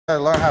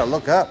Gotta learn how to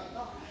look up.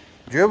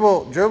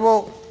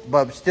 Dribble,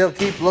 but still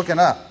keep looking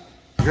up.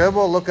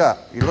 Dribble, look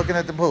up. You're looking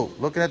at the hoop.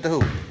 Looking at the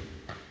hoop.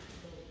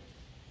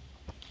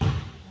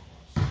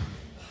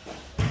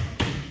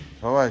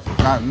 It's all right.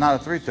 It's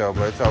not a free throw,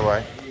 but it's all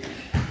right.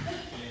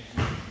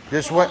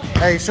 Just what?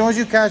 Hey, as soon as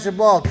you catch the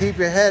ball, keep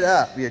your head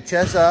up, your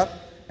chest up,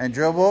 and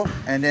dribble,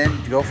 and then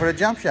go for the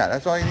jump shot.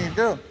 That's all you need to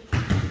do.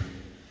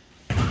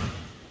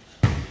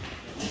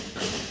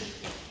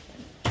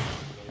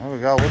 There we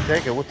go. We'll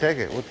take it. We'll take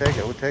it. We'll take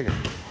it. We'll take it.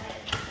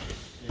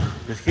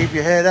 Just keep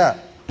your head up.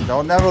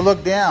 Don't never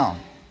look down.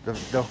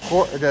 The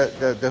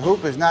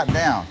hoop is not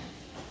down.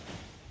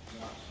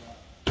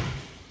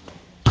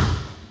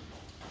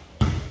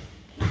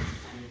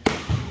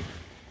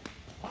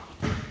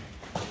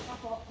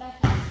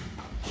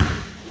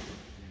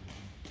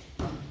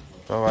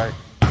 It's all right.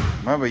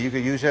 Remember, you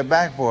can use that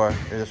backboard.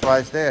 That's why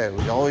it's there. We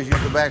can always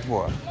use the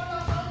backboard.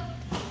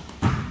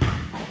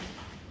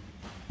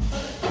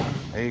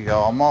 There you go.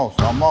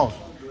 Almost. Almost.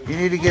 You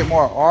need to get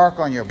more arc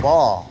on your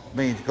ball.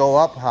 Means go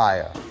up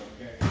higher.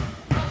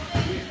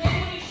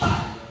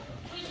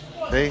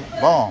 See?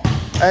 Boom.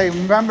 Hey,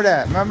 remember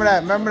that. Remember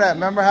that. Remember that.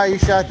 Remember how you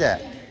shot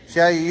that. See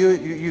how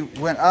you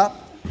went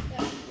up?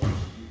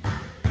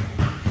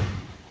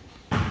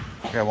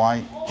 Okay, why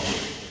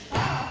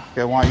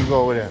you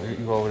go over there.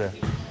 You go over there.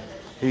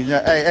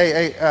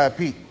 Hey,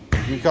 Pete.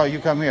 You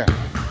come here.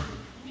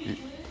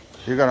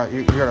 You're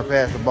gonna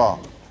pass the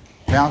ball.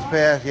 Bounce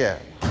pass, yeah.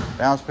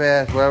 Bounce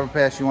pass, whatever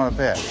pass you want to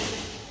pass.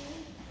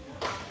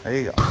 There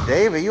you go.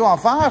 David, you on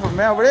fire from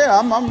there over there.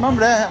 I remember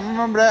that. I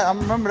remember that. I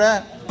remember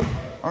that.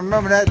 I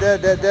remember that.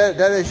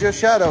 That is your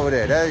shot over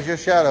there. That is your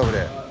shot over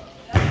there.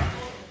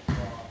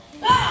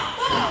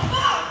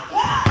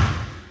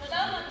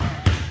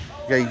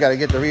 Yeah, you got to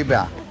get the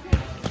rebound.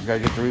 You got to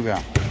get the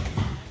rebound.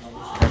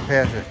 And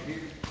pass it.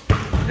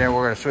 And then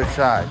we're going to switch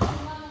sides.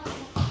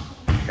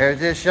 There's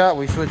this shot,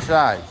 we switch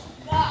sides.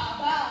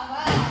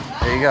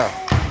 There you go.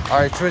 All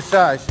right, switch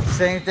sides.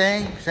 Same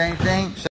thing, same thing.